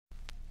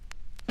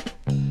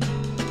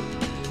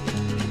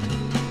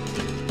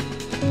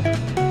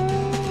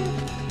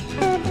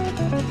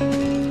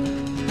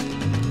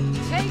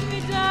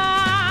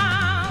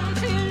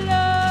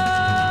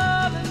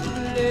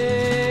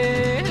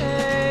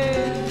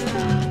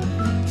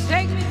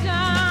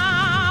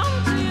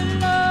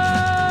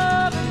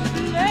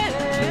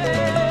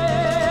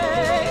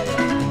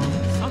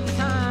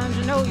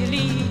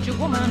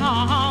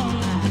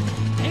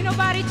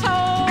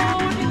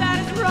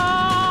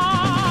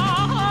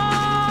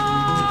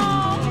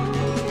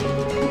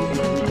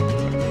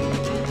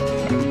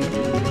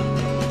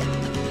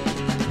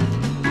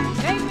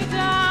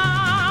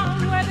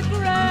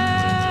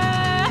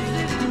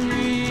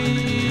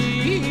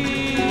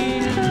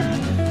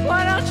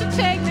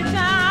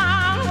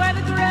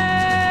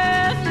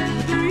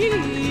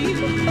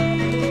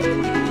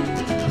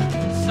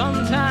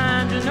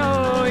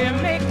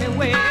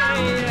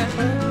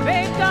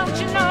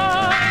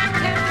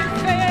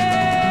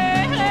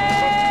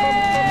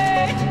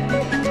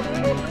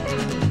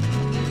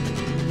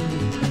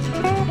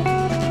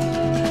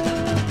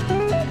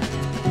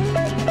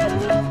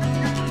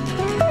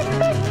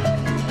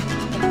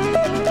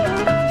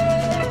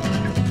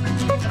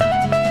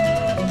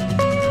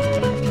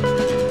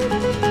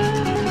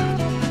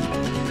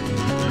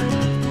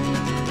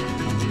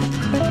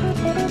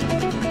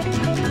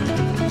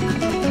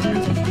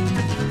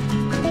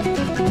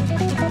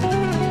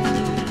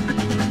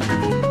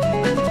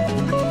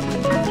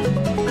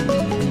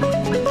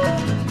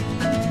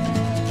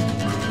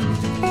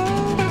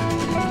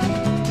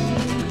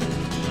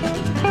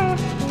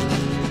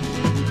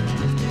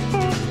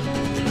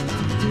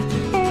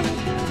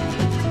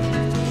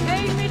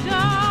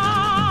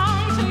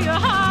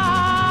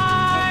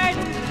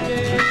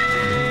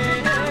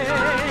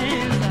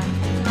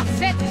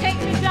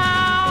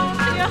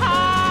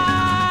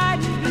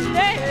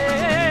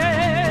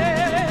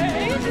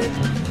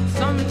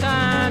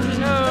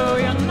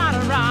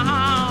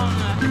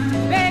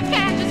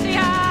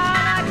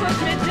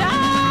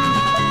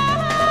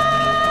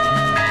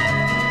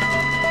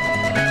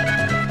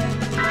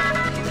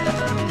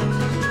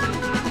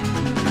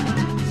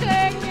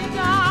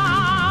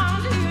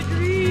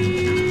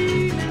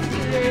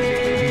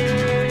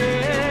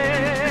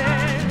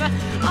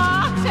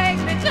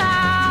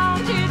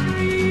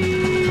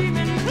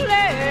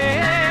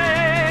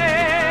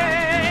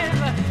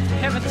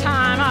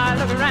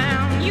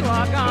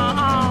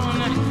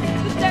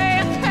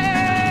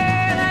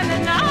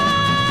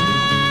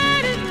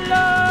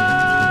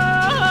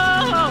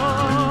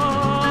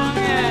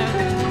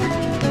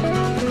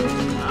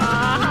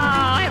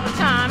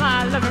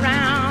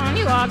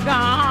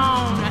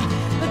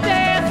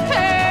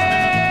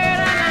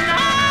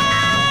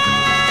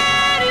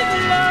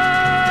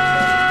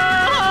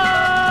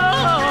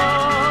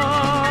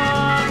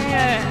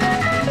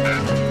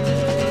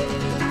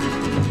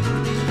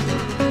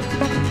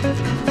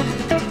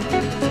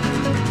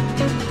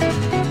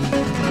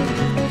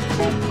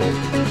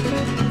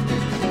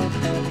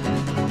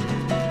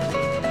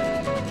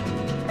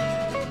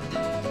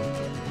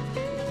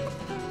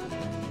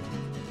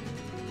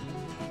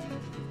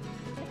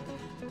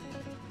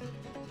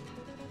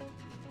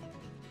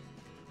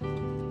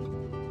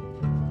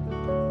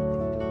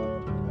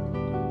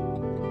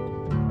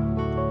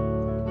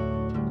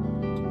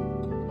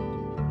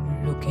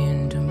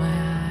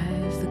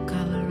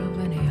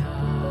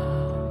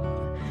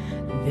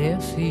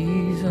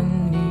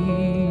season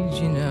needs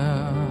you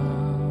now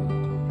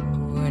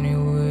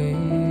anyway.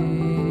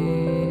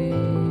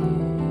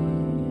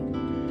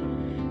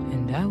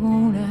 And I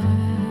won't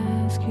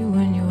ask you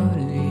when you're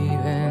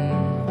leaving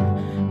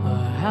or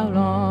how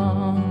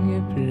long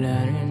you're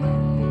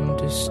planning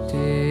to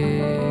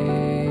stay.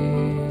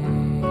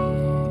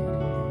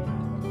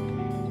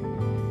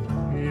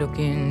 Look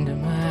into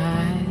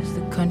my eyes,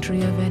 the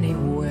country of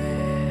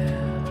anywhere.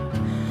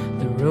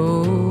 The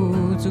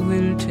roads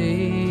will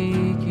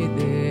take you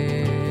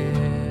there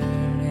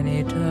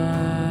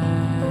anytime.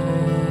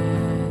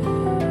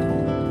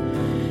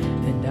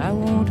 And I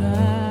won't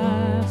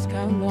ask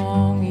how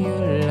long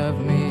you'll love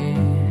me,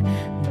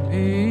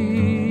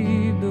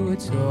 babe, though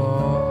it's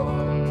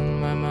on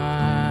my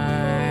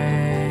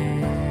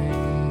mind.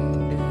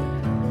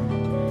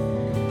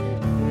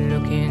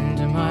 Look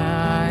into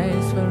my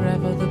eyes,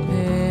 forever the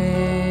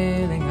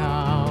paling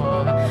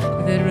hour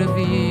that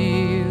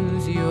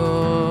reveals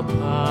your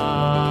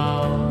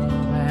power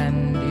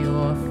and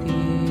your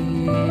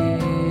fears.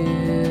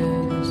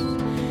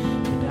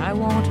 And I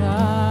won't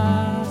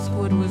ask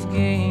what was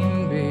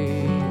gained,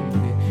 baby,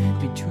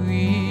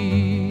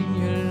 between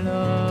your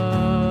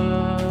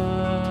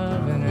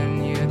love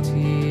and your tears.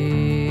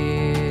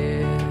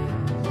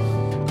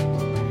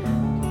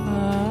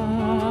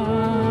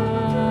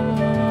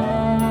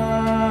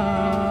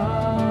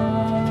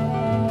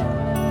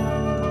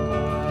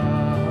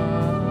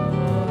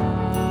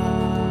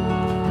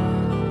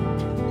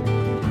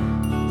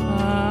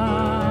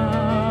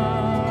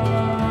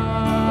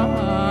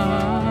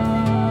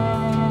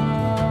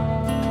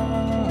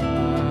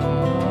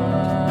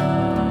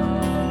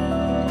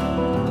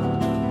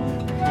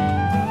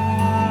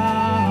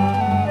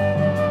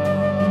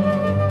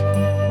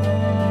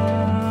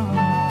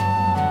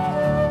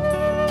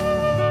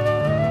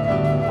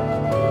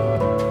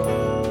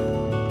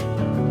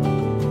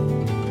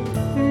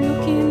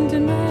 Look into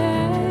my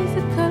eyes,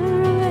 the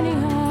color of any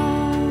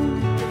heart.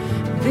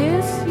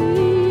 This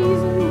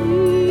season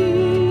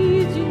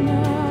needs you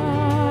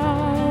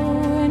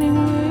now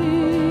anyway.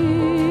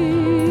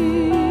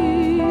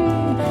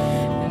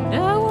 And I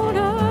won't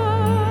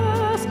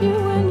ask you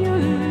when you're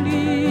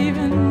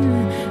leaving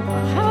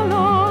or how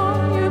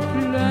long you're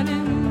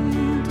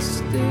planning to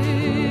stay.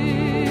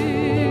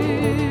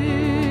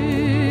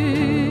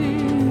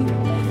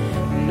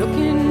 Look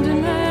into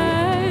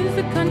my eyes,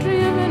 the country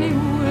of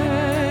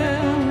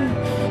anywhere.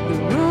 The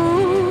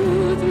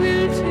roads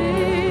will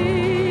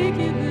take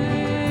you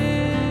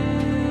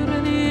there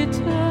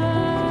anytime.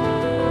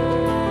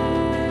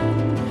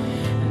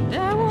 And I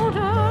won't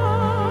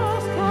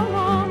ask how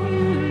long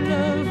you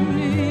love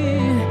me,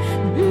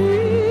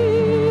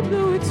 babe,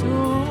 though it's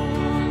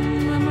on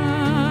my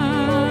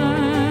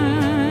mind.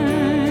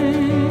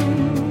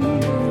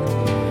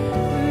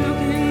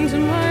 Look into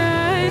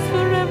my eyes,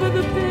 forever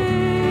the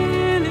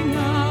paling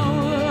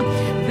hour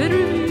that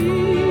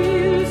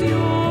reveals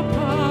your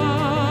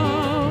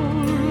power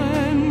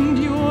and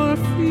your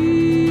fears.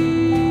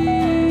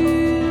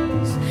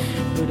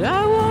 But I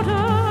won't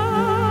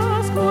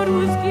ask what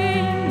was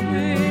gained,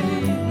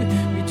 babe,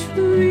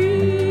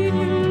 between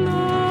your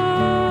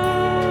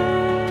love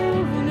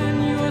and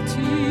your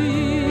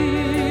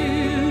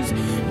tears.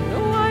 No,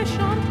 I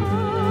shan't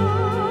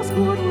ask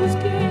what was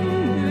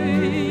gained,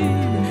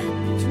 babe,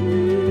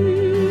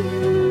 between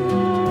your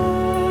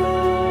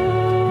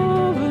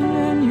love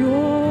and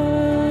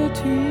your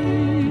tears.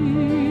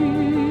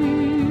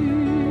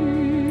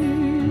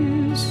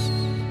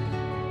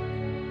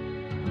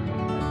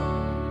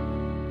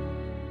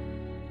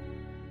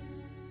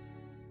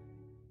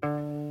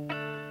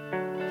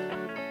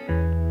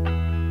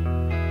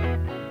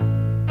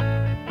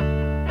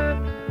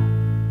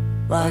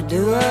 Why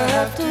do I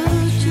have to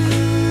choose?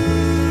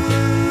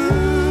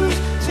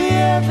 See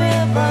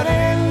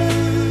everybody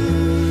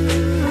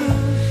lose.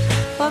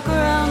 Walk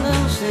around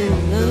and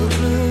sing the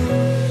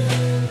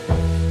blues.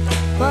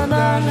 But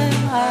darling,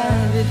 I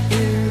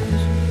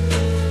refuse.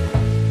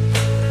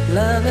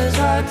 Love is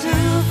hard to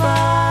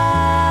find.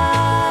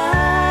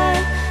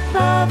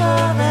 Love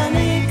of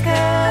any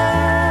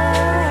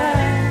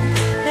kind.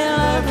 A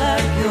love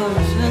like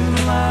yours and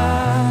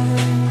mine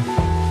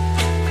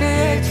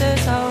creates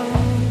its own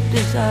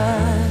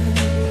design.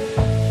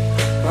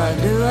 Why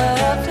do I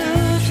have to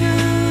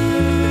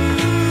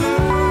choose?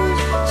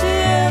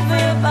 See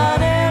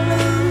everybody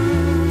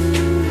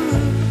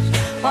lose.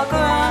 Walk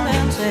around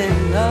and sing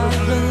the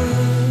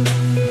blues.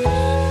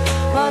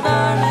 But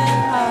darling,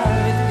 I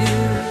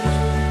refuse.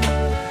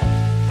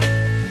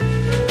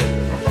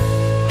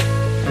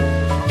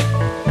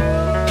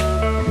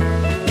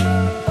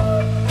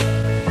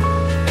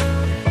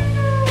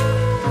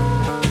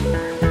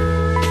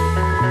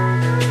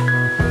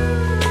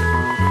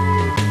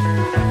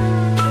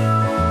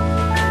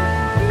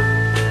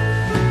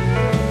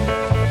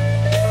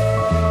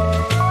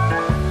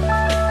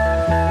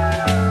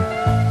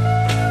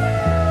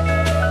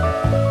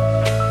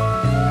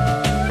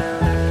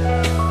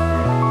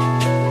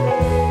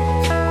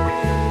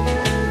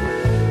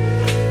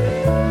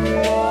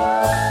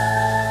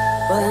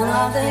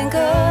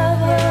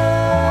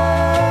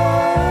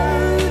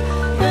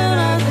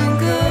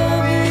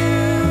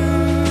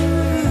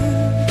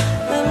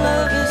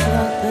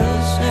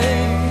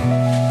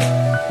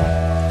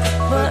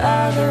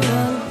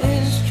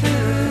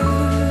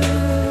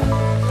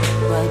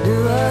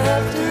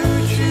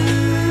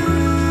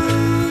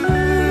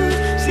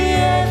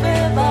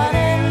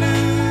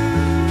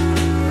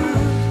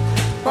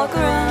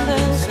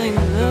 sing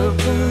the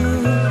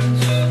blues.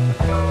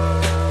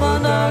 Oh,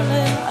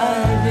 darling, I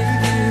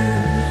need you.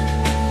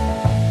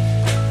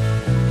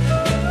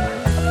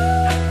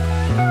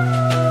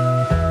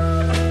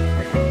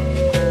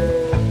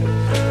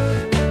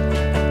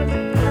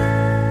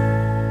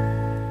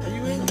 Are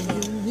you in?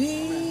 You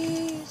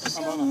need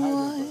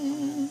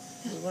someone.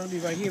 We're going to be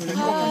right here. Can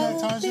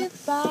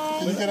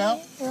you get out?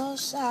 Your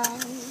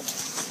side.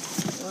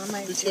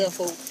 Be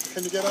careful.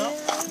 Can you get out?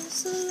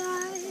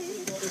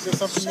 Is there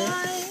something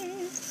there?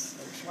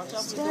 Watch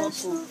out for the dog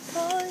food.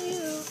 For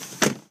you.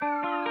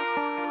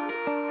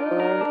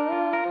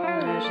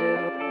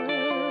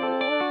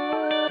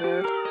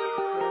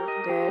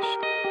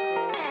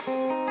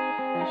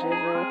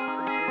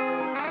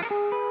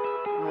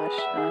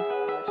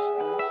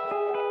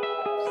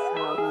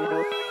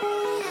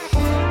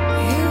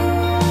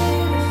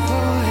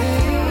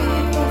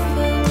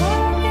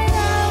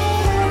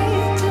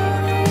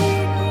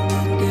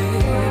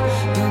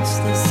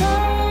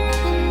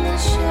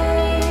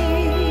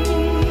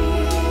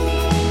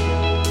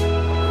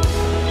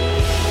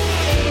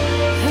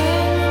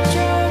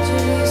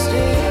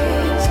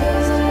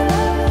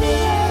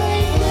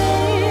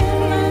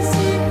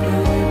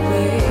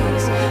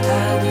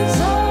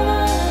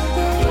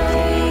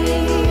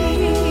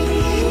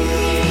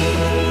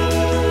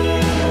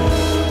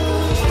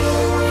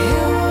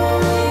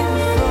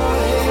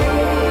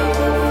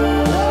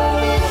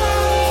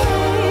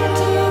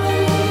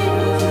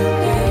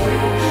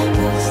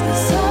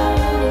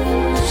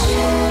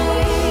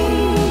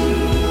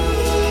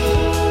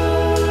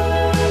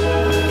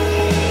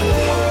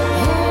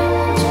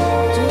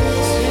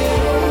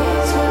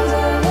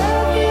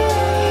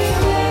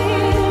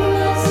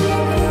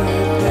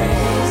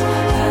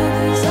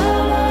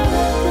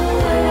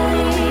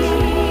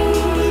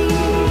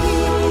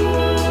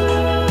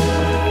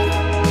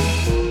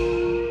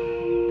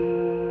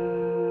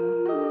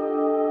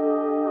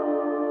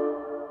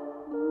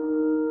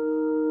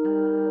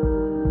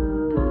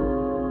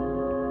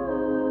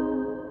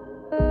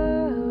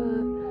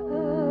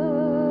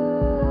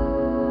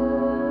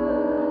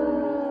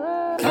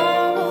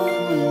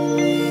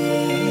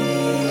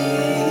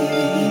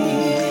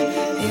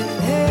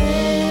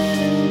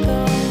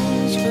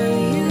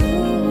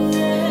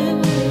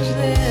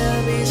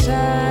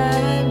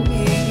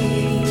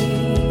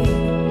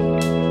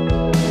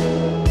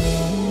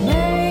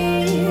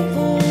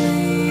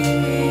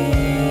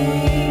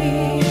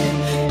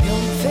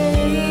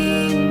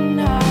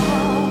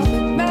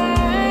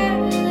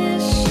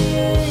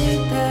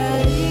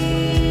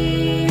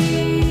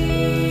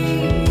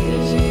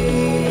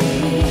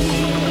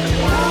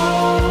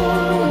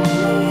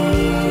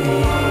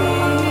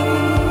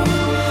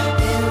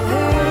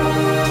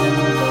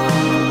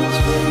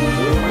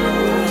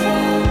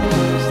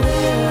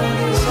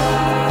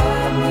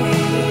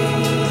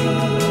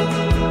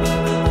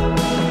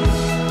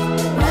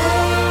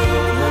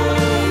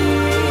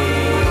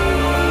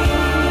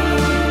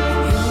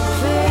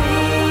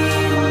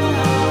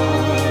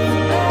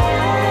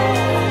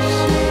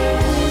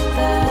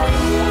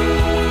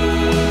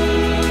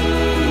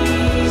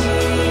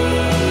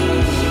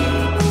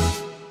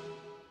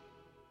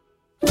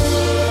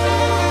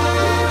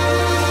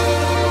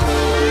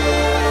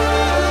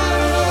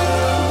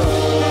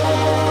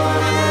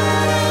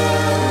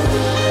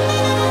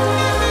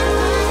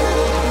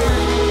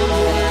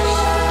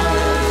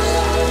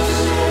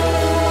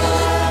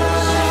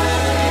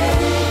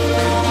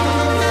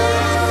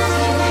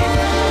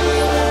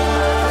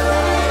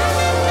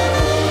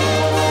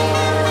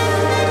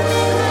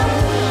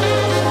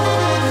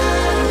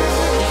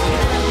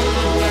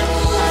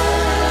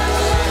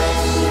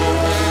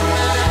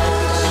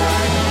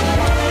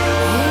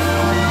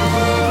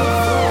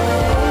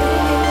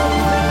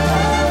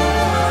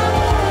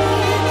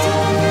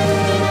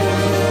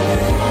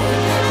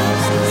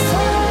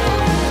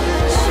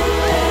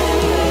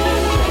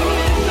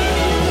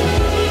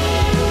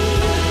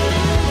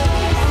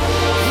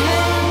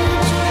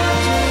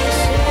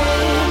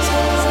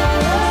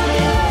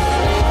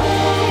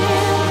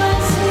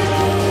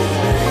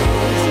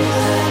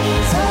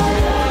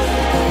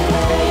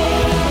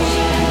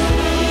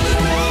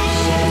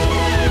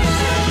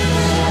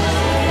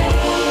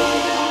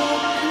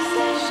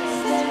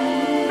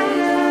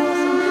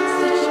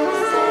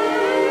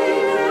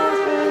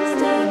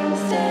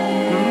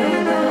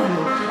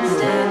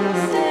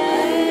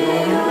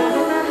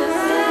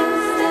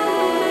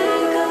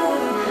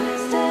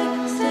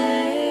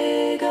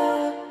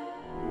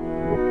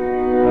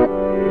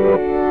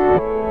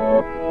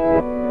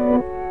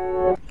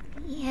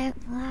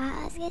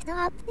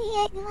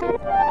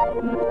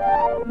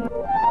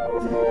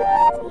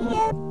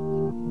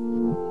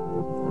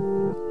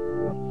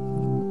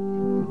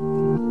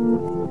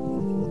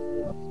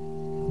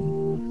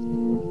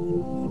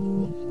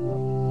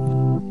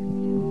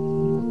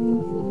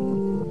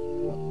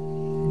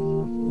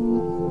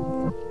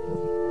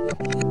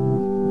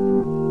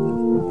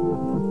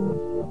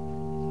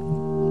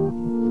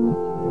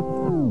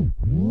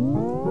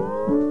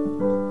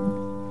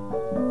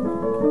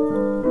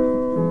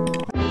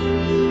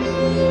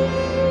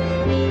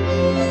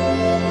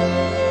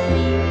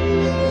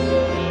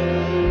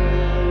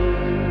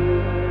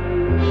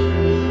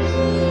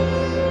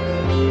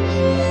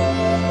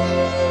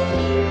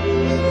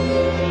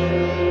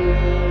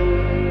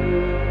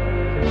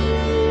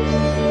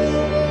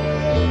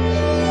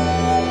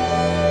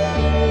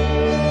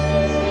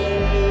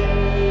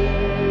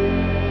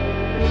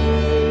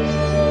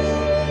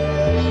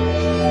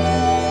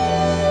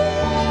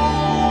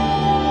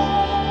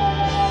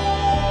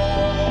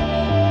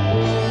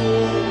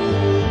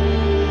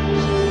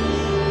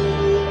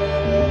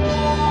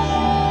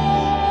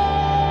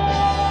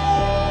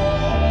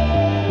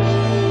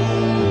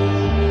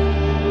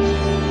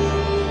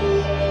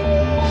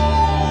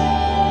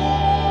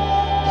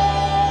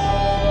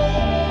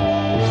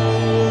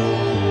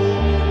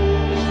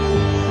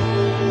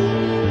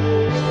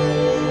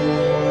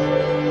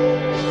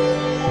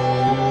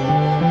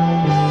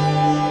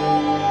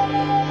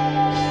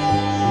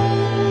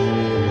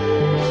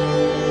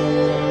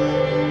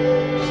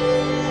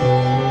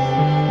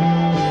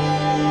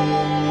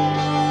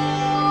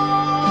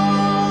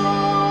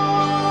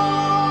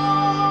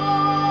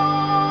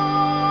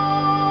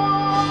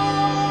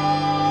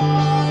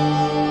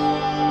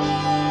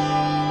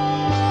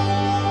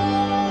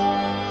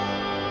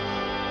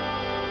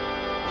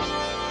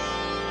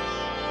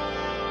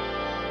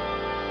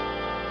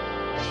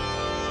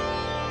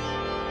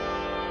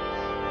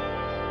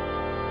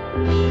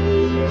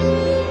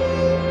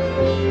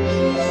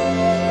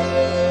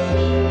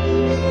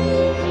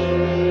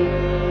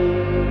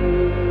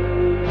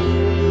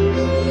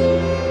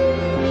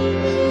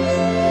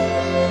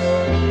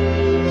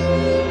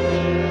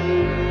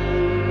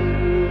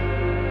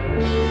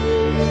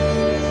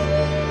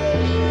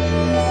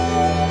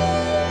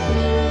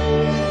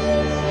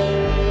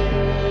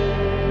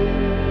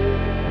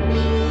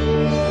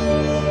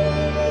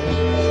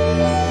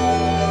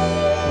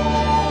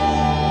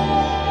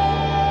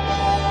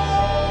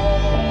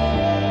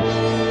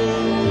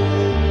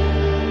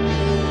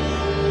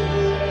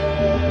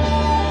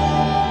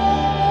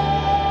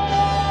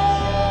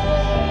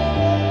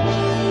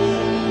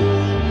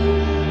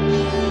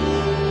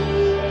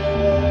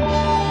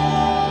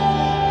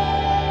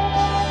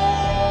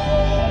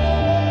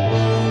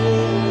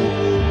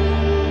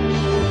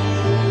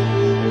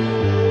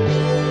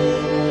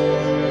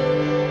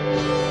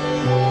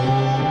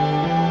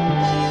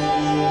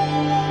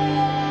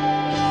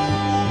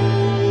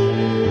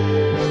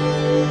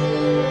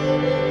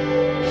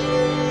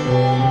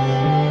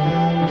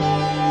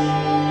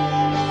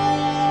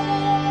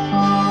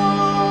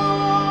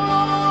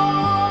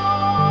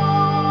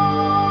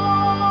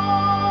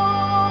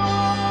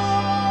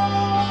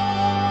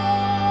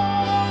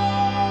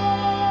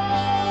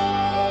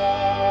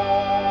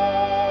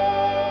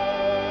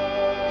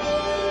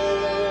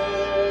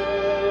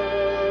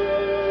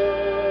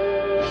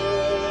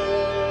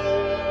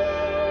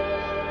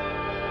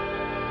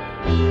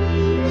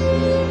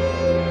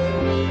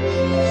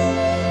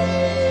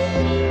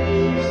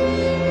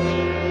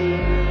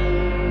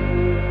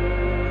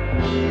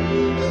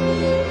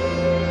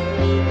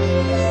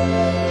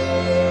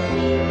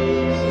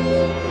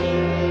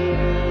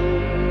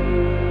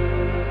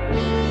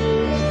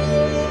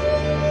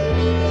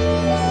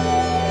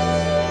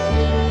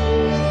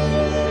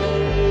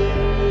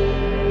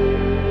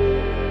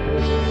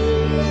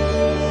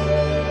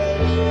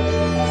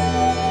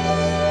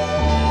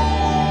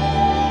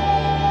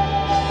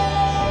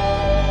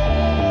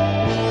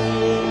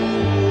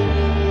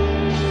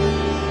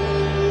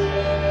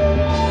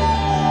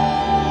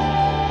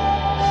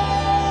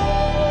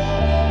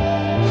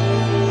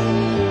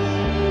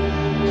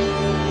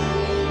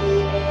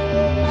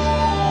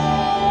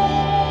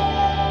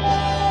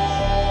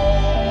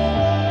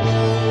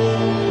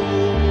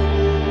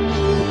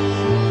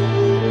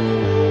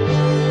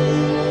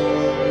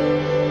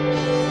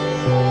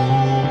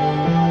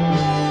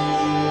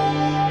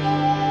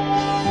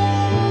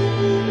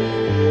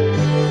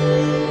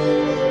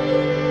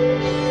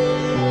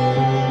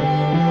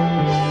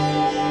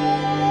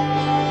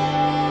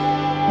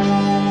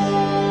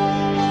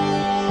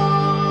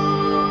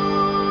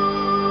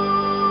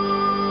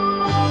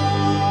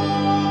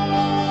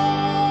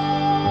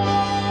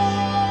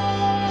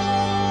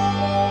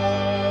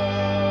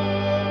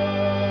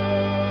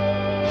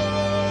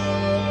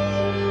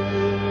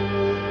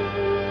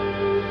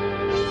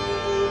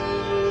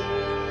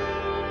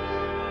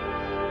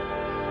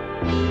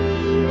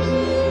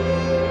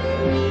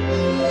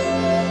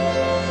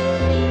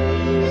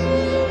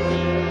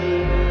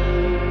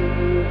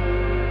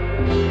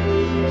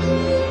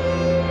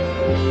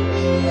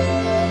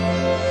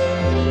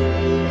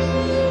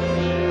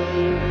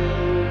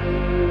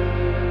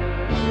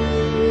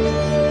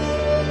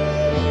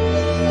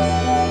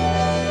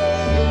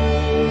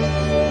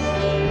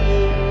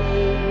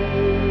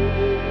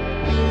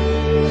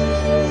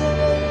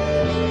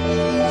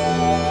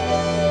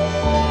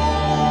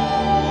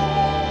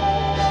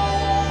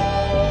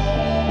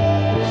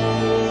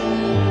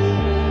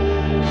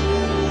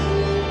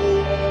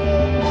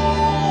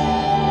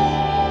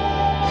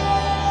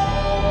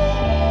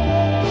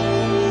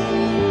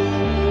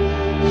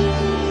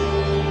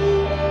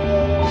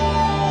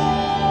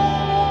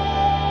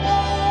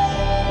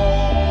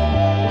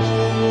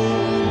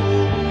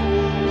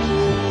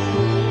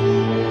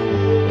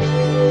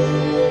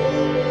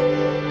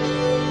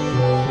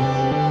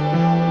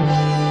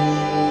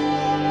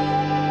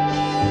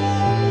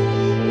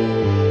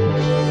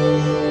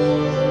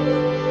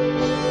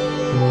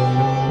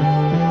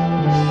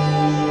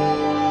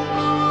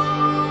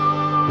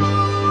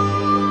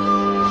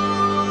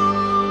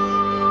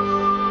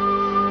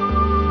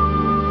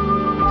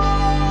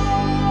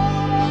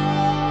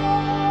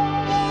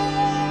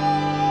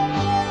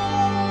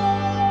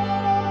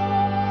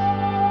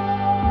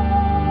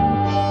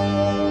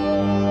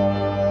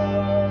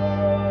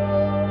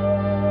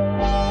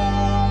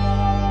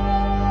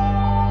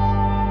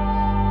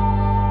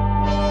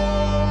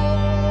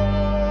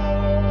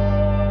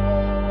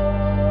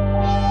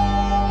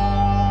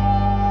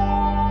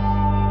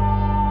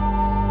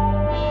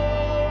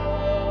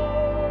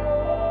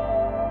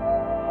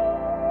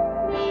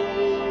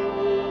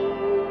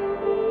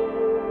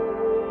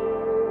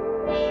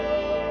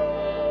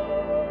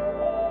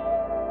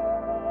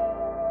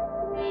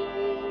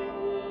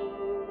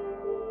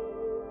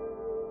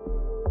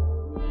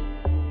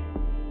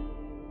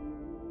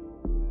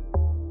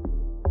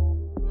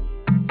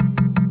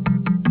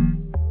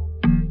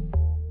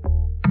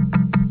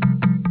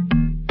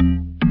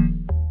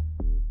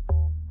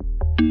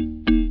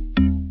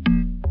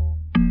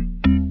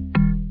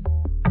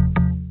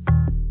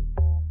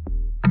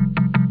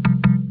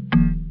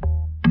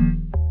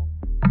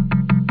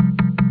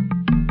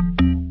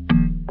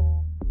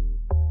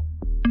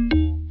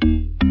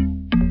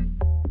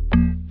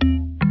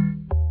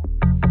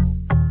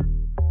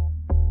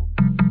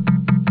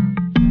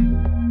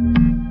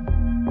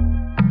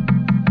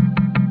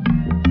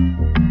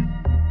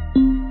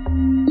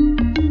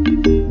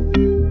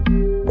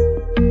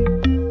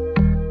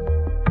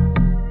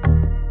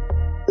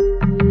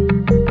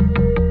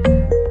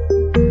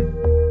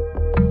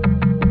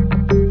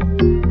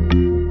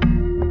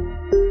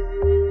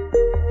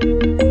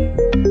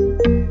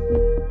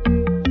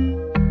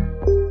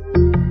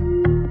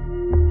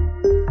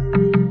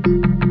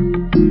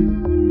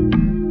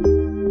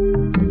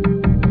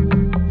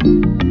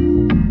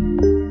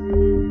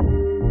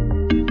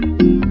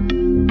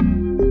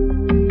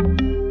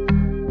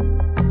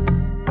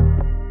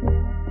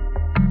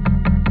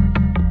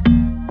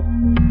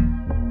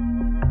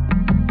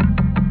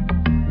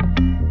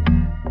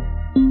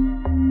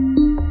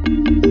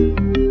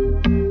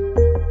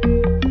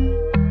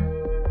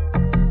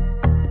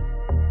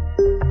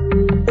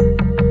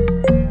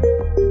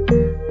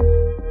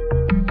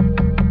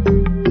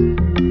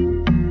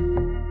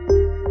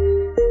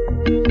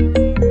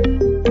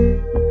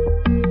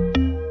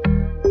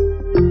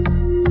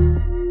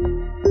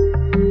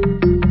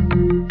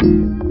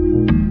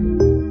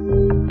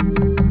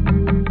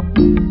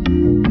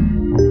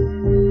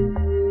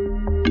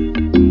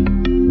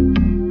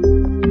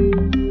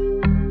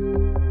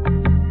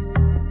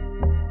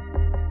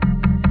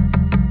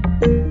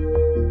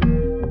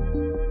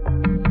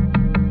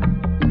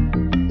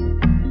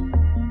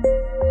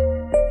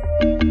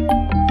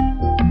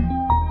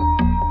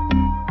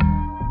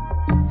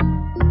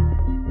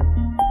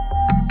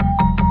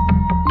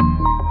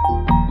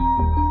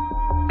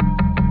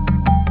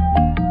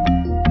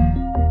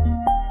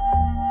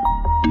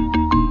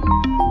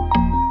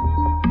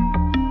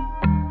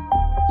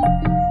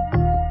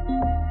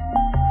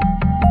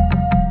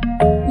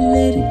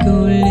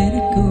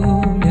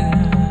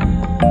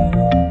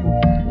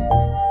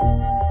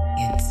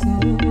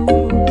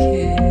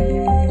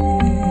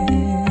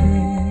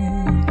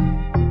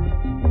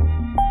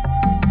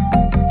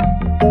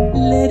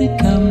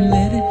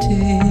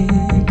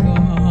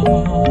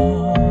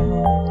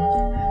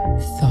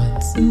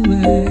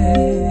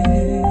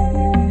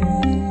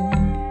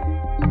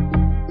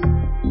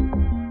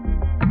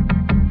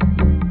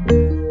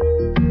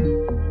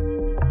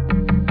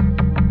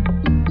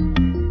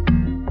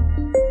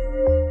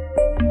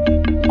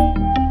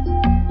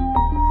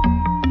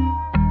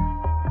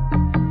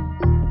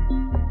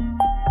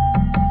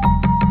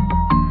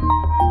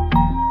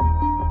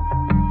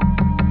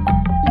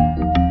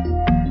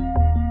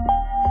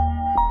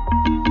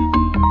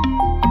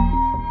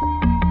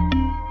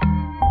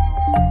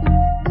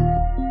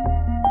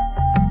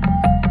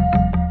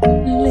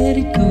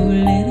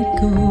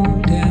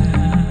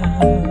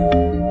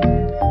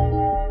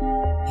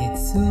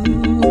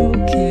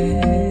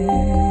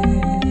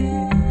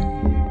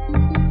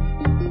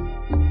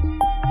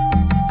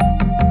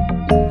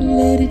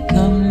 Let it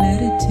come,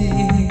 let it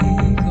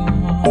take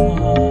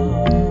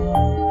all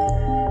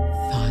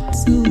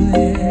thoughts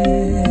away.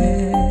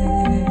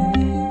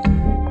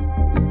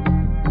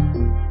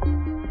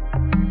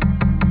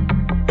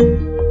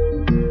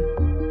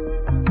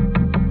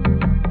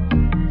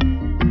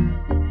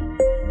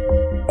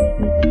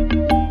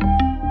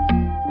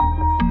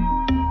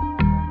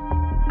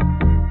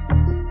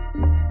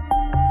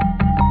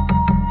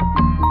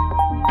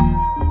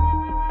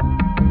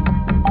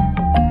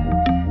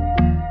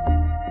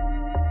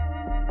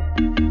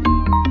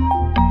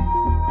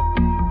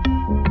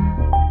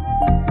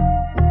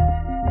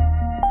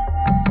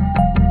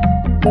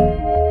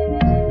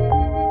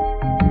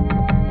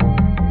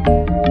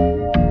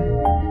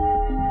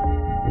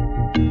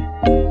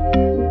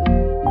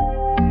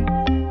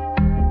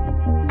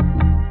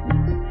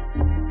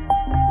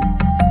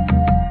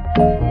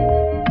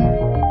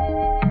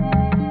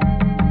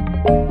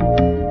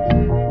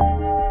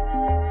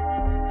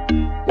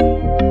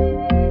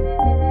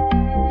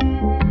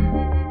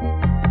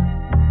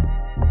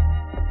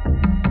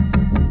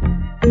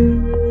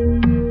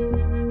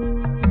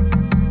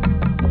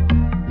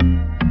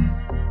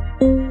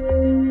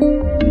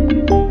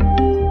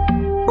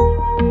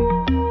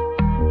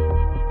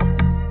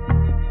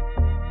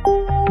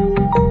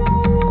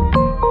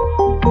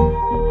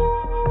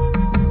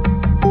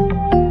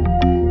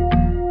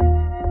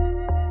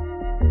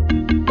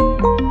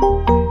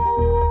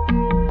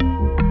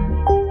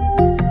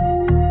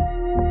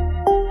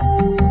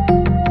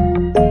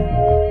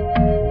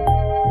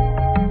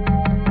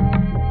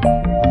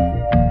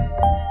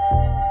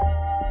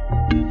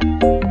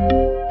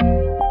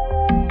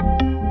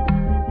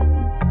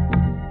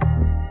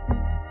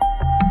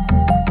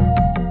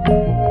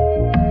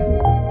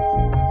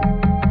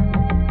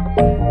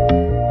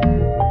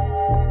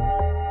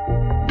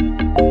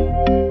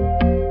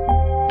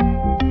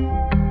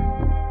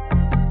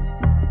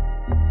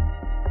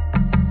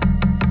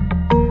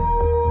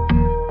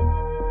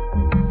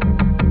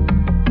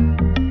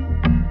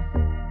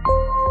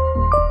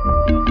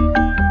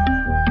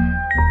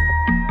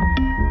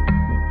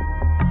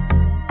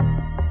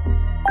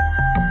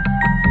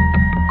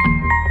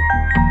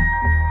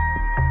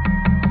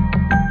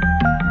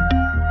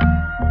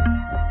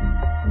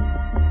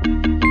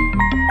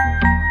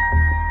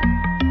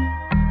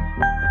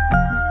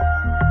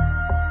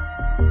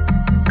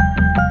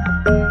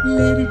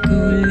 Let it go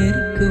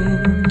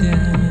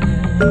down.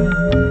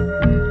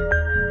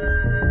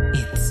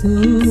 It's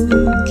okay.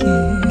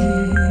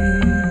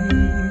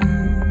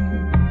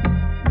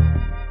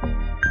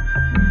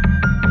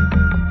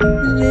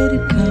 Let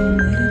it come,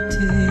 let it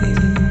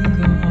take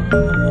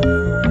all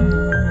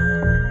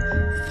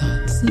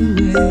thoughts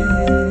away.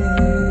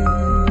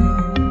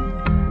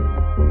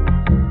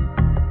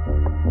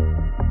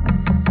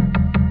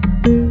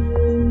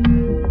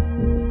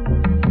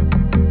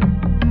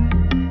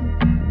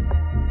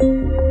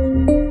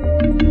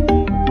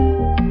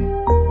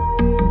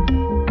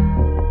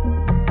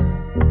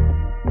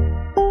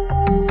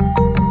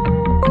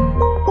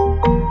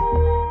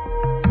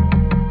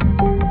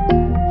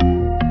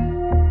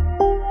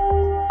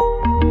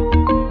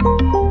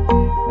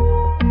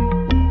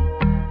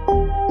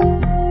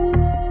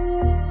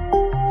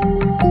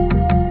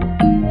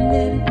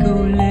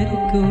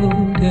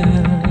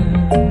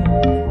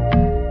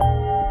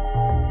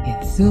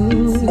 It's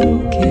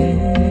okay.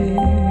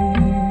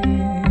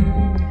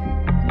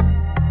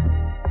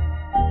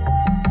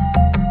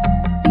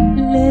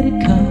 Let it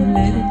come,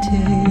 let it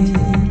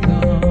take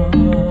all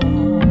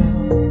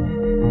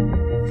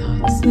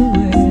thoughts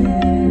away.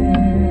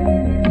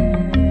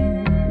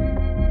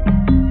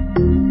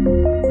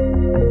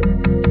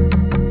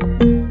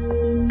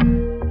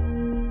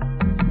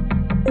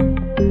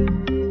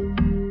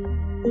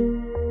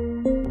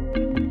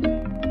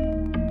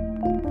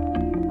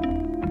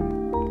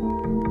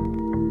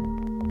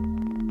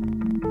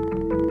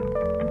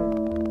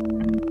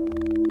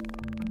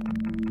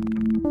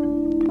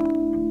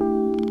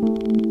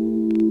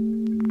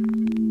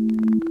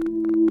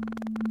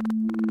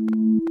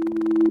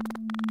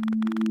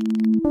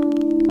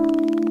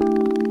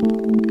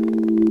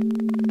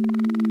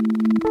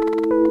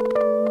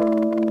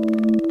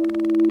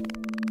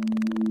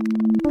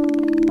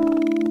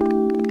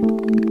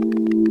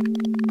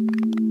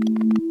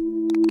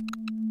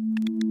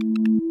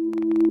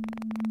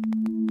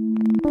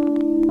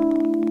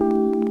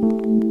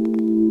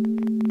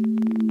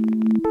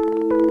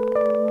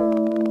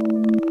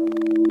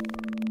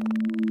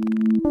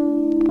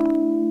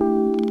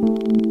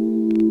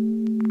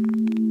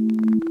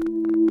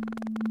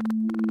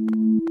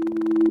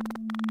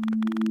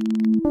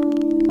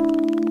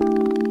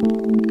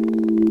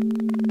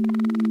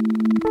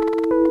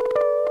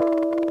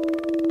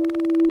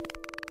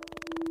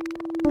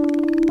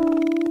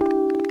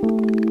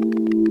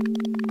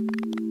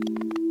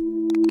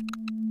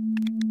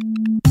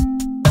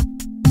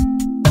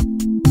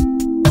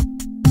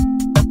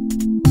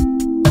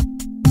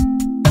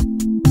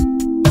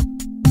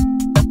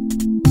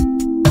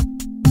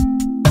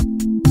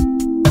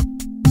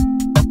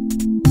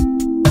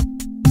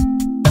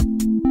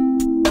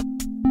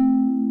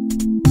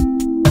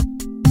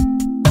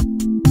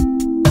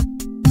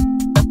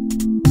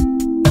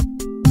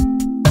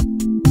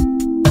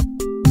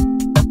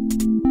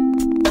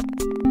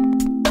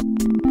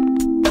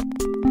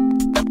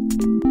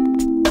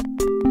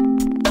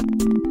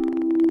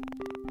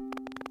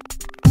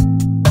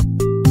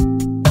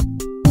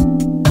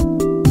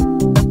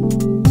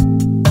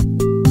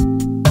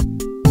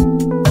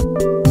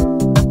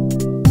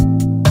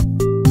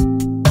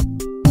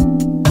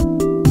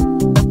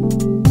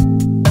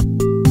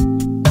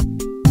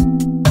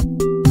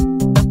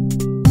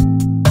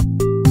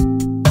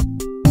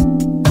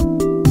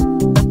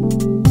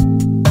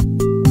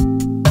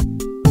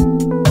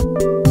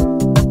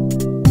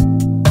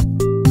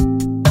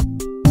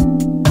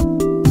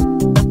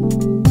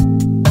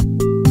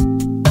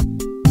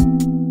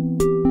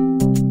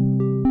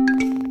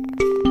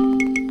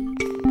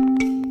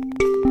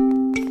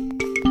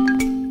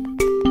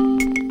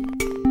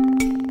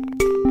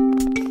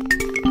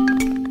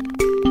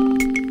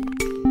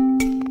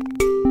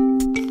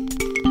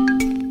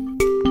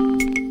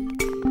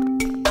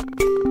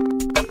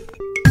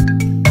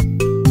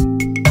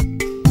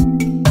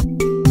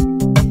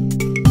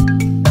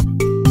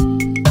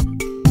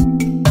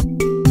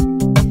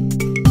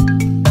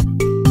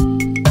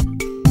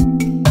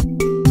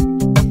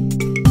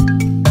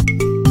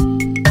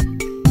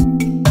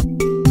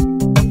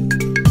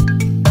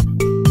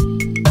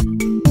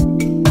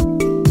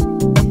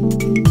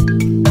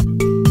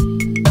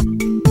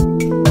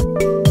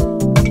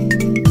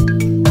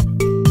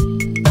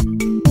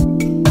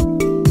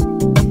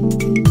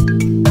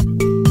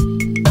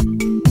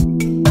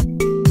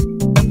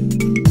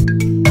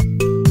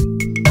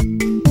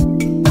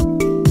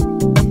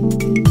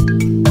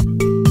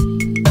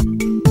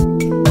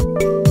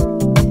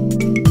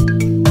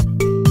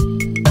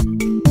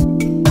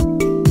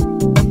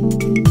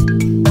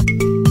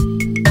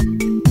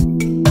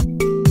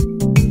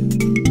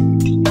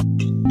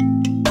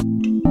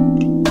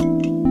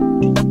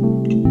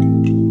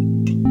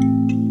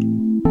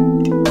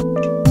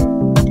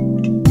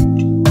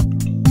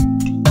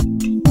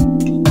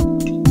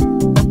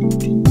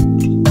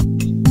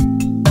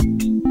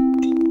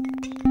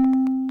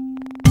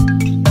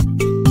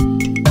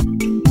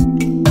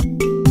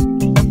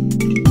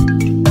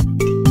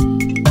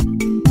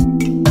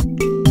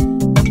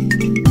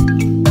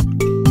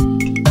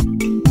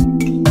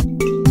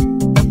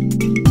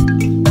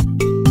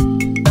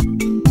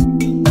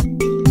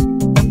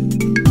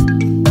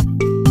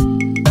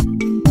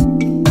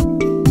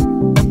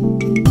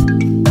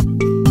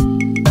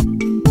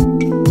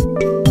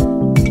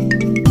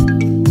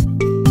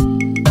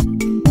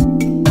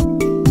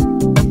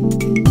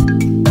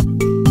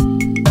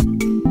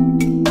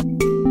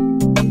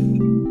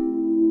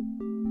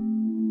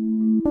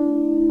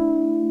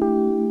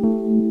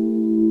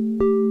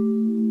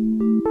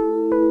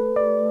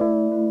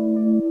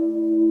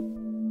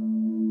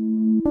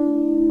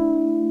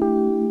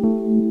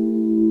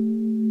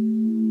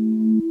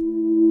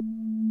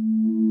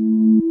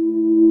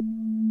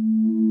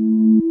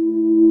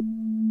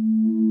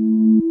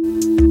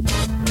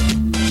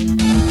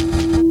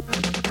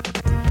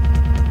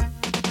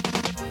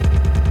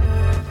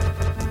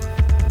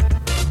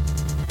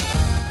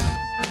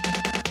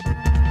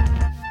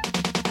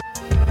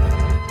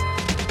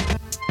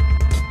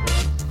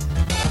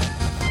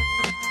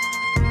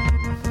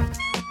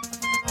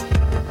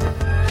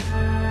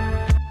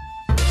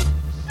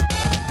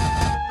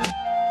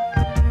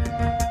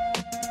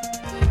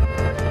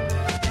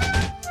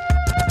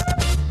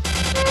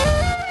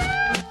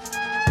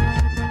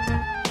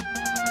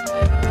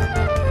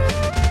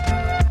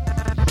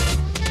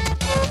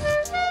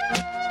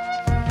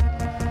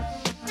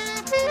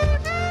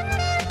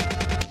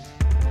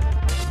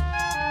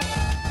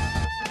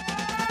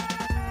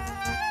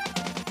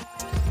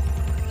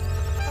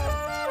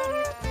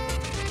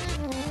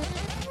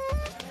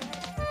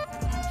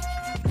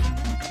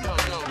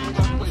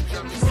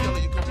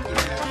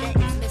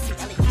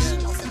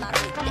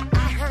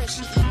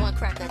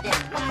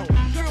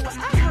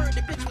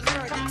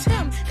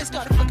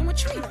 started fucking with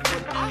Trina.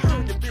 When I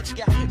heard the bitch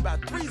got hit by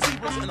 3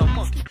 zebras and a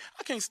monkey,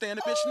 I can't stand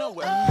the bitch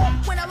nowhere.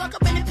 When I walk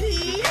up in the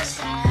piece,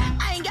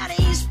 I ain't got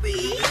any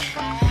speed.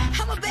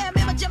 I'm a bad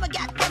man, my jammer,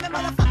 goddamn it,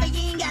 motherfucker,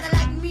 you ain't gotta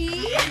like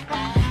me.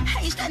 I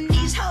ain't stunning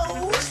these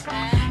hoes.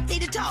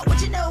 Need to talk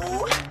what you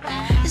know.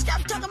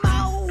 Stop talking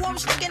about who I'm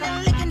sticking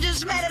and licking,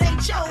 just mad it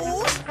ain't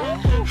chose.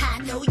 I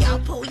know y'all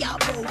pull, y'all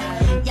broke.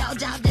 Y'all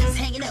job just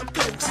hanging up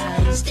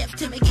close. Step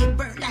to me, get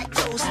burnt like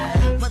toast.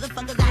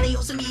 Motherfuckers,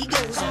 adios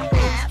amigos.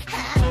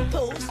 High,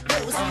 post,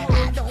 post.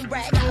 I don't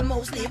brag, I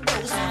mostly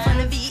boast. From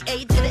the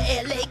VA to the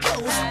LA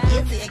coast.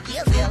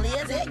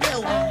 Is it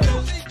go?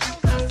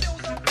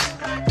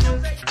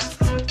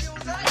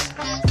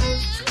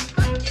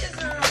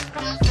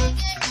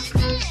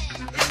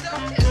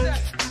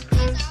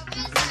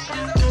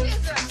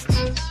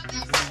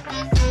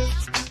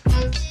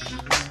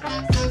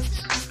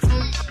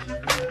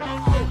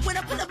 When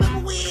I pull up in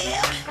my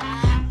whip,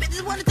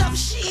 bitches wanna talk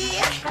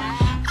shit.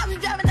 I'm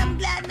driving, I'm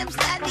gliding, I'm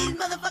sliding these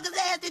motherfuckers'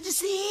 ass. Did you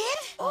see it?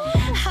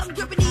 I'm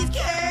gripping these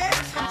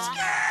curves.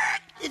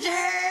 Skirt, did you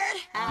heard?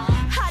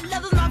 Hot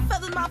leathers, my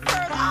feathers, my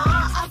fur.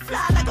 I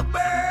fly like a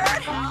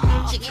bird.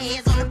 Chicken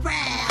heads on the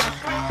ground.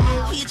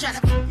 Who you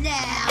tryna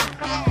now?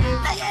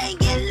 Now you ain't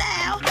getting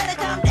loud. Better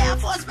calm down,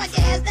 force my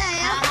gas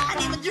down. I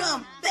need my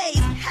drum, bass,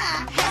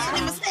 hi-hats. I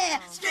need my snare,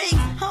 string,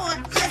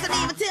 horn. Yes, I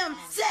need my Tim,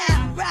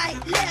 sound, right,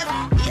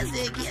 left. Is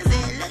it,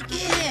 look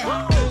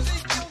here.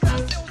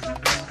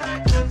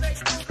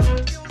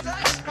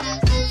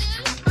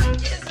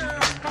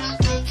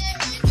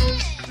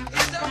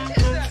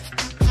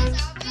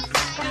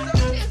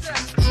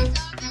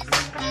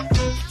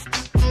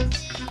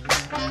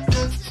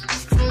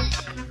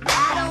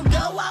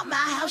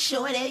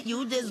 Sure that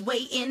you just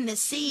waiting to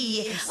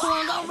see who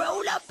I'm gonna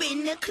roll up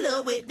in the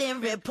club with,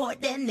 then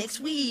report that next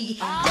week.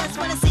 Just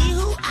wanna see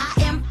who I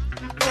am,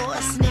 or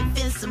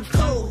sniffing some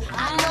cold.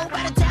 I know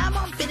by the time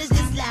I'm finished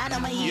this line,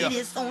 I'ma hear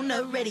this on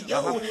the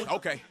radio.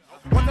 Okay.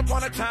 Once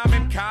upon a time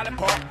in College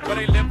Park, where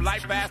they live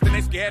life fast and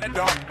they scared of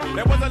dark.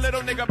 There was a little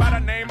nigga by the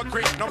name of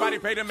Creek. Nobody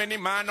paid him any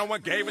mind, no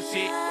one gave a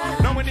shit.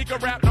 No one he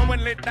could rap, no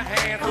one lit the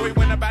hand. So he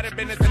went about his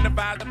business and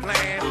devised a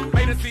plan.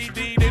 Made a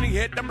CD, then he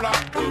hit the block.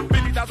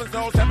 50,000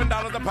 sold,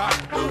 $7 a pop.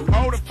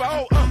 Oh, the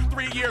foe,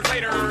 3 years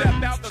later,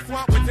 stepped out the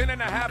swamp with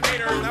 10.5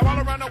 meters. Now all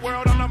around the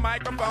world on the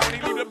microphone,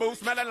 he leave the booth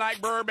smelling like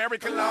Burberry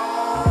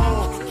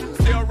cologne.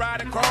 Still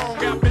riding chrome,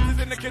 got bitches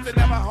in the kitchen,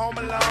 never home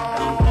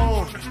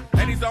alone.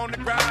 And he's on the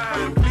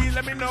grind. Please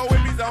let me know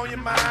if he's on your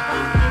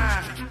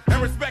mind.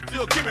 And respect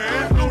you'll give me.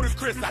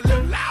 Ludacris, I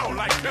live loud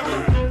like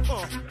timber.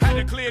 Had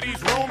to clear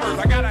these rumors.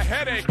 I got a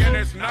headache and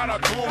it's not a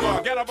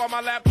tumor. Get up on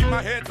my lap, keep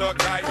my head tucked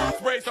tight.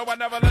 Spray so I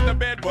never let the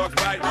bed bugs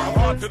bite. I'm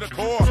hard to the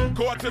core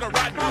to the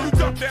rotten. You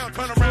jump down,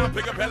 turn around,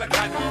 pick a pellet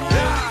cotton.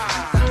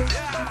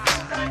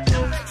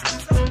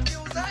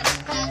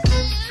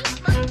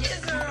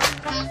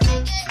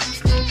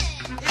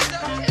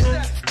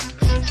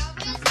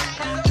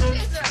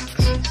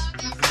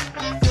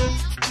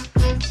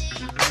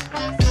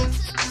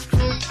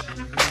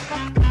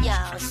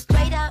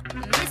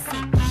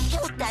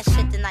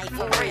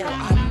 For real. I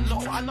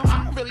know.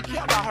 I don't really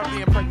care about her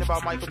being pregnant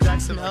about Michael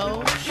Jackson.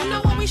 No. You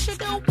know what we should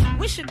do?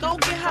 We should go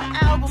get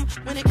her album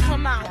when it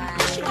come out.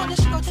 She go.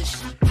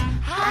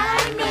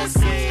 Hi,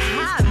 Missy.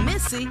 Hi,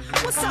 Missy.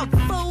 What's up,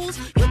 fools?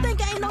 You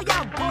think I ain't know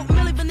y'all broke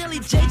Milli Vanilli,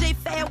 JJ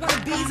Fad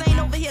wannabes ain't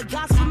over here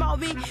gossiping about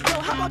me? Yo,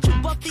 how about you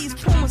buff these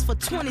Pumas for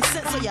 20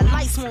 cents so your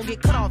lights won't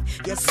get cut off?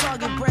 Your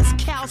soggy breast,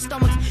 cow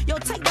stomachs. Yo,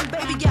 take them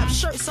Baby Gap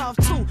shirts off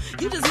too.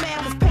 You just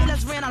mad cause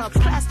Payless ran out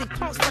of plastic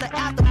pumps for the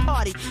after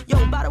party.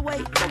 Yo, by the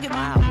way, go get my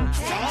album.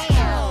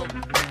 Damn.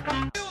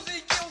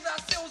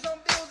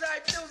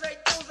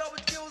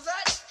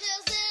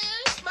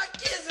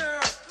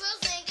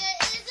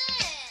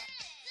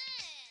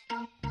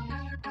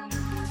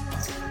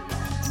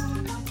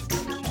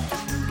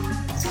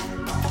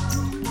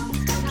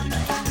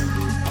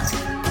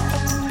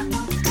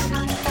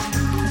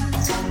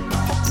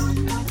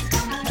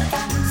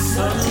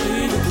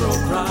 Suddenly the crow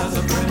cries a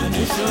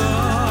premonition.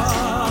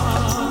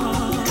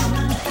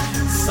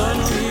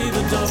 Suddenly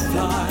the dove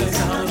flies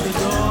out of the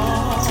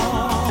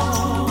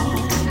dawn.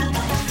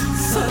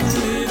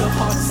 Suddenly the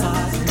heart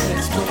sighs and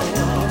lets go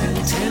of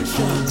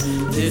intention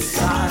this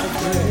side of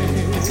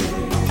grace.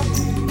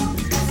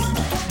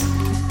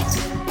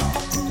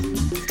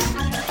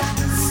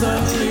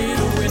 Suddenly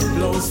the wind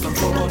blows from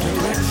 4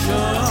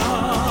 directions.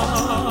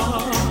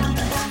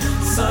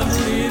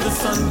 Suddenly the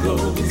sun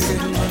glows in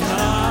the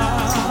night.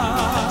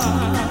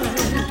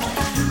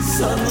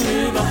 Suddenly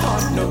the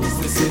heart knows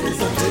this is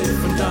a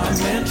different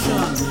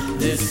dimension,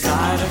 this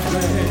side of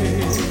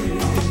grace.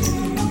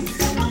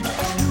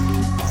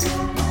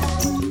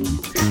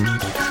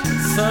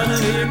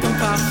 Suddenly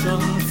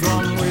compassion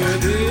from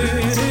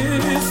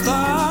within is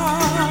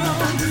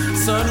found.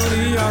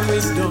 Suddenly our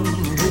wisdom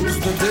rules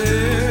the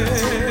day.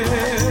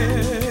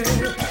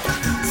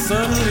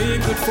 Suddenly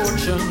good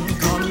fortune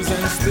comes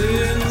and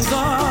spins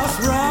us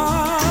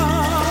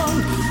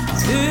round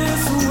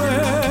this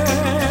way,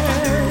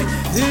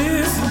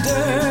 this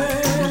day.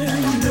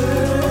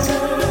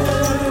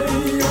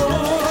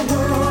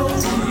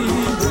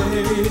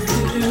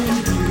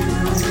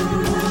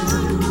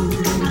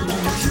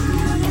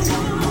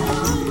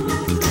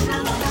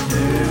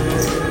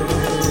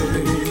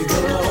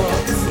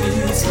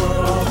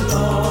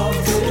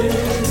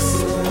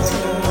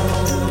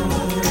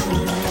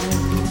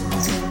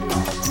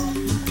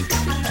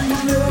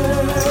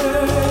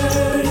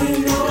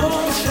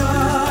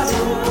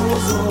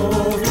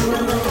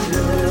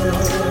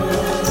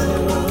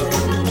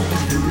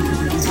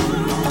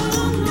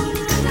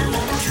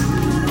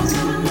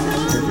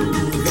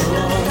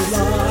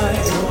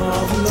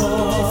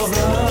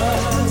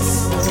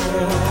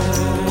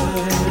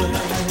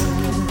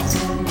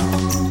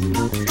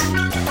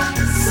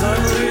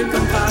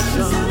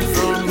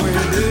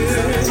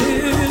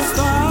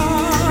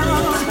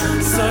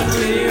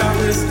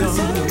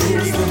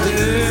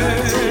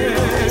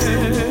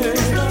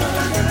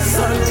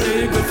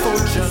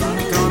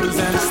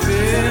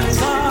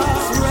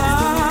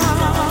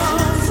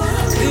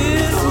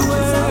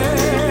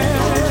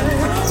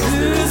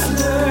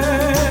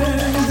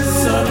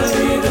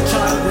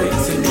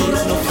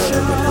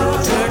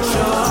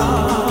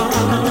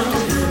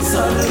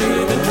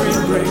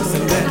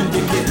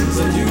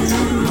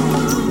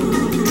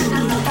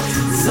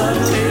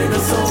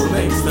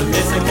 the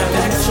missing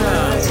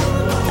connection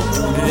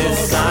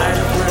this side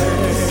of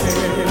grace.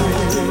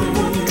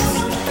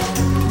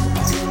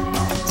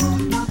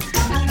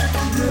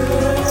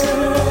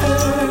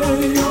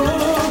 May your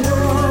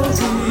world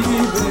be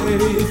bathed in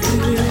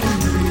you.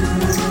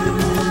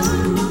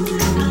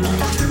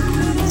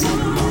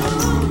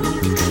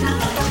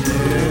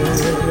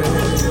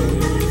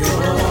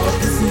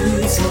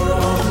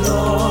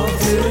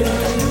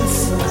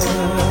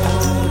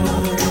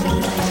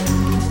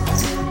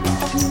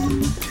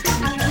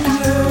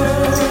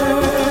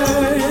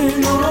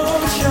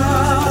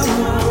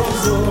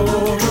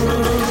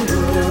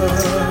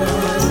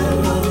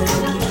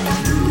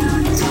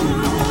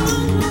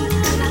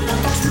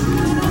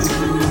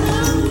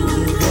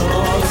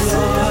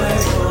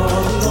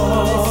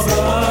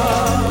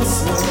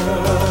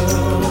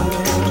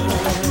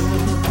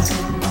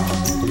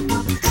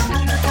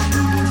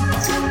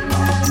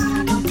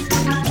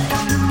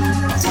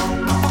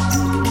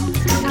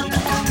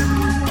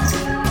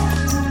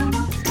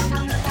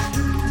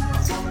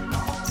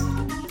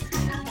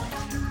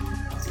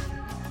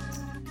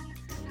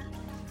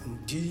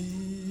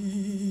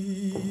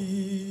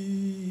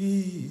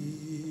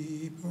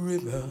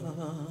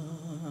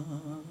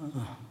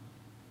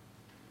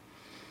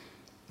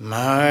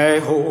 My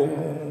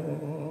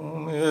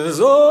home is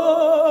over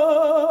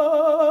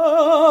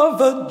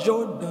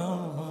Jordan,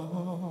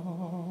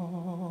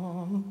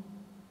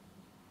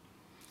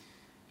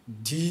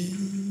 deep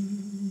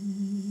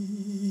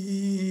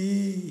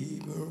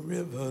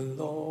river,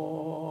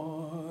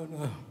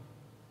 Lord.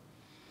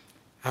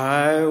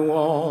 I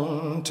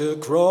want to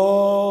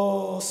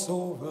cross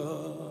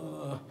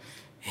over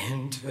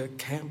into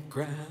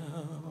campground.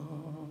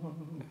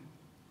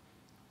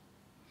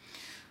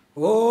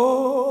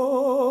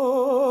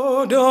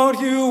 Oh, don't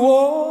you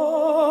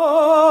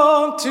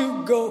want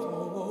to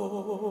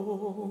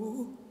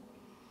go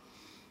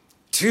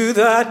to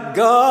that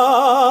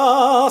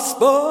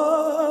gospel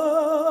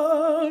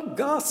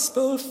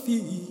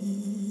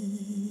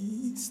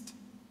feast,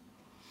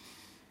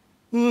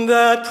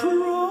 that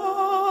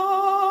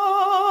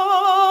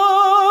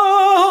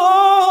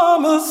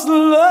promised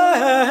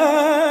land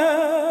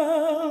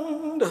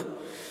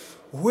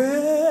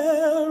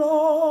where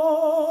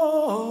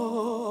all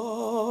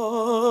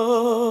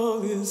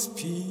is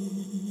peace?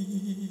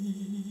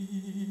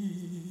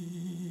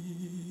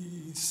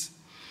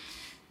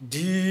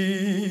 Deep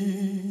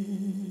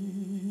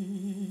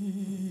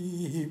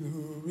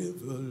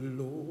river,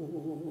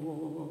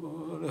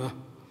 Lord,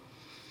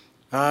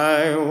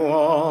 I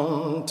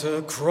want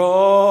to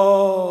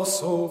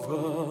cross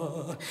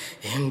over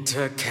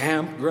into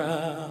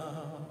campground.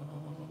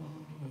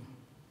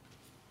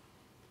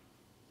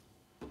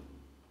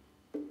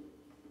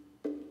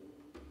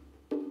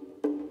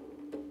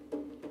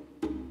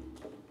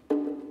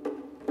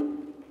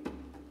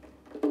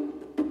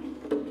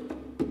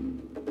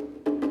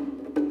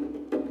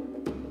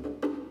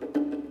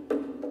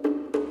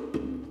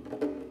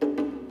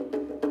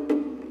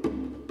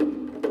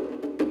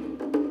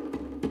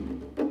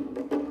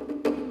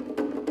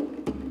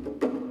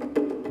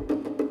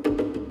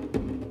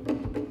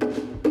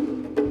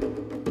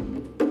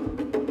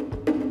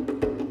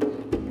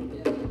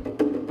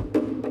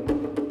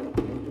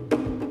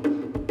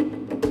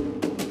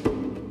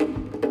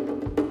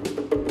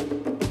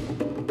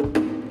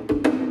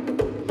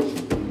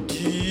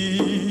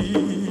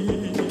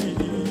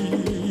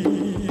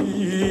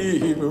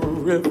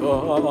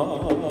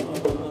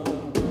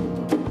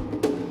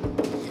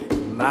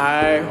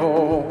 My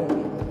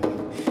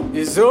home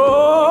is over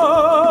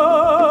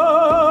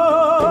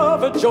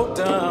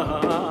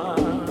Jordan,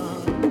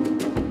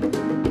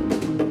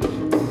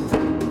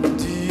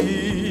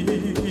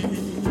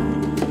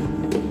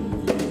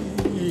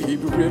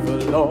 deep river,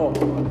 Lord.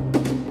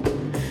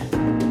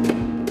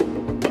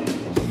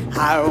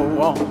 I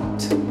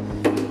want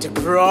to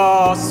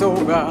cross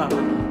over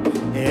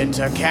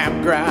into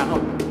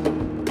campground.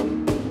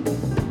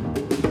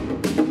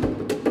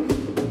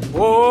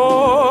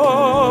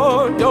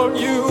 Oh, don't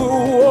you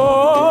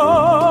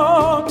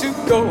want to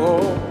go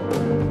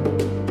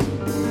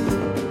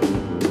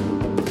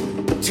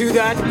to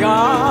that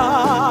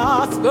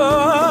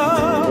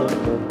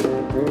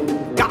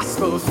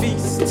gospel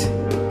feast,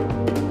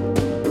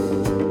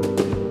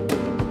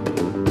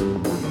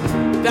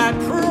 that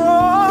promised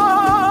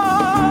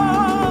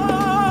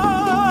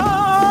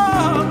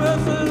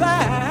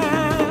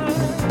land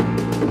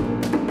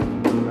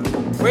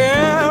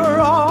where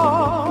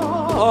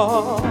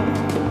all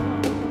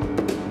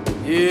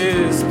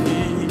is peace?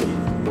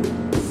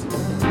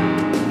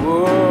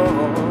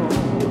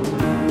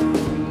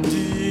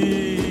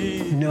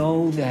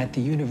 Know that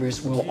the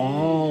universe will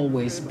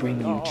always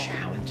bring you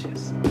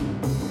challenges,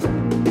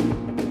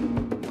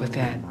 but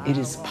that it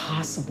is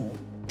possible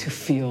to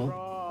feel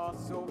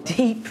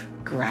deep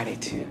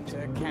gratitude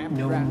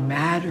no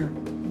matter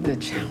the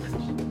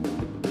challenge.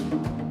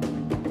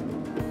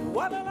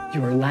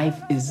 Your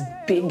life is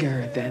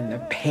bigger than the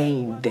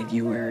pain that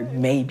you are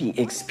maybe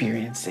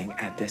experiencing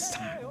at this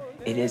time.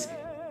 It is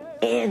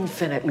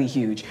infinitely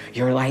huge.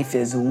 Your life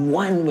is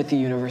one with the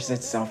universe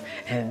itself,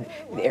 and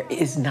there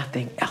is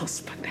nothing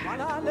else but that.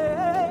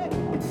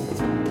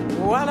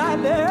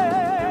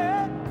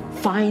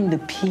 Find the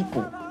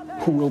people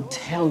who will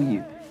tell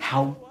you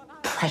how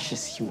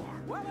precious you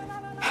are.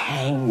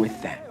 Hang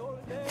with them.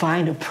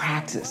 Find a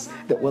practice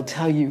that will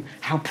tell you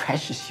how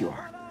precious you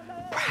are.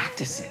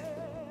 Practice it.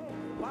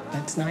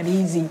 That's not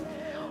easy,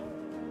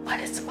 but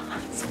it's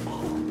possible.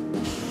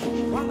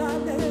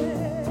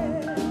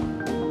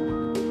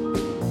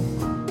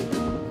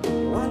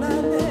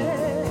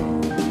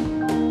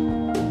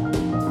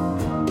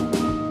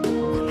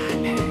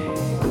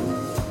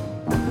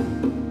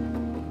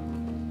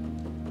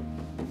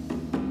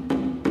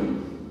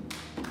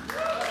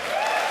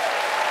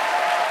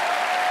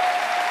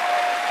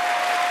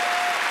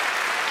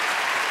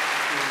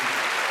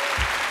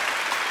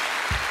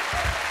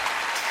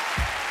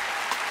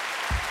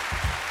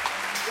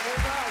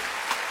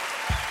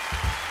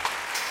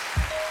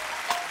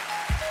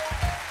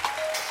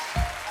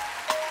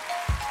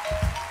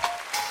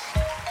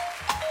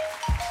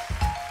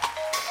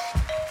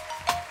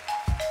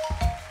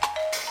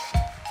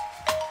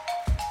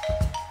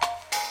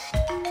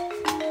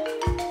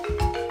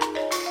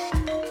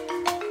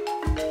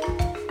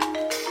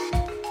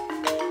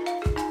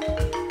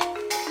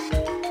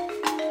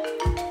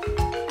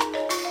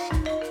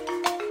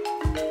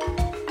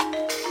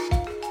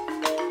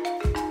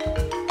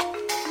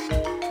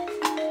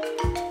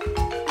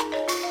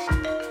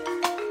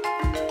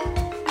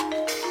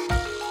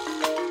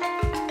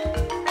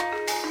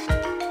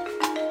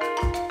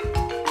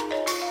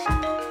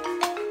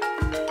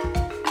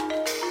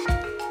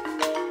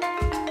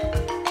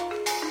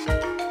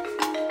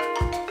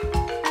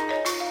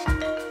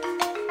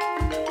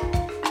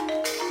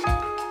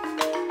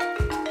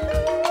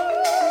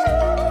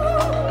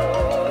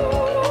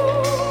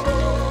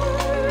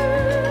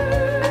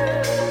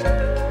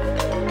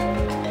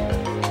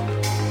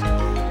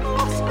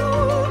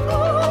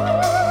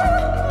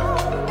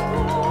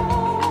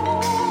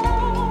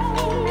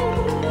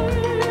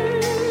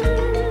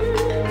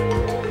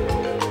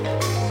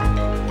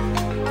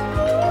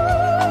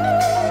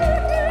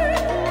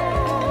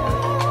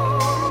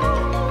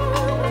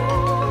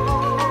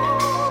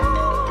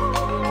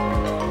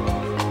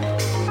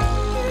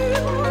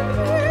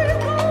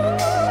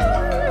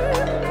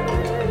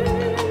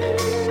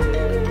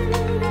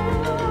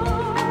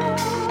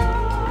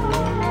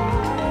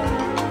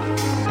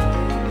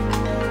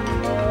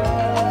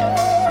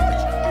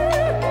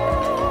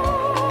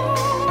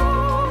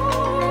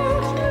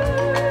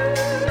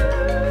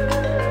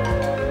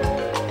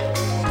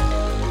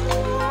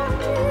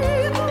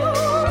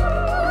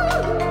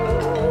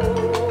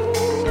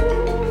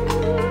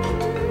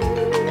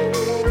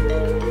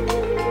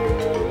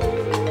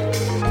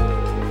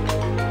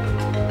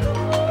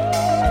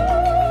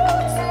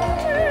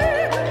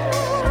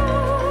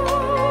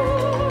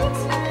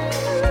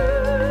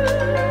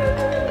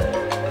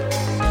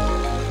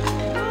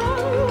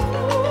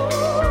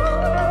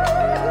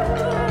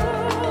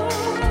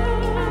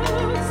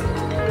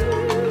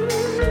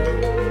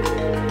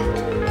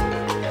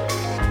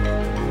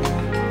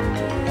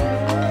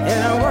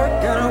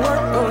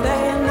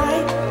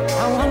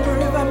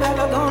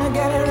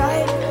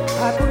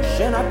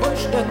 And I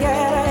push to get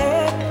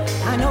ahead.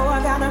 I know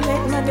I gotta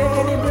make my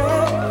daily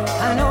bread.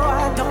 I know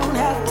I don't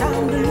have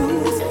time to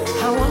lose.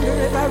 I wonder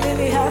if I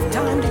really have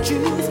time to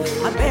choose.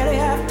 I barely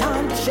have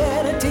time to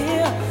shed a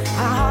tear.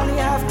 I hardly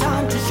have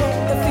time to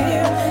shake the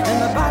fear.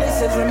 And the body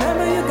says,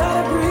 remember you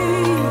gotta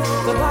breathe.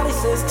 The body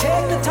says,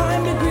 take the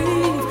time to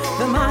grieve.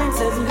 The mind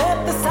says,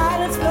 let the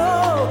silence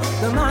flow.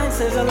 The mind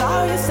says,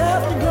 allow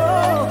yourself to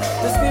grow.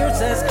 The spirit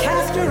says,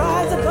 cast your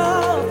eyes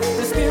above.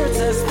 The spirit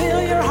says,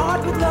 fill your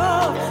heart with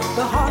love.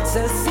 The heart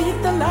says,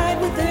 seek the light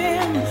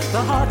within.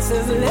 The heart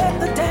says, let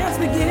the dance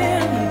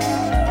begin.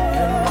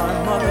 And my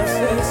mother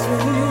says,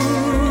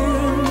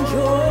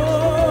 enjoy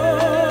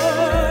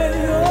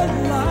your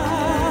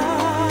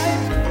life.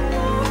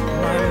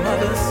 My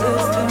mother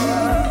says to me,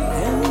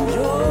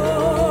 enjoy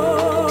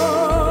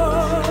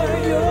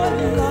your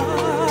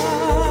life.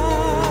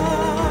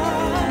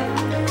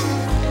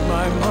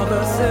 My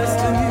mother says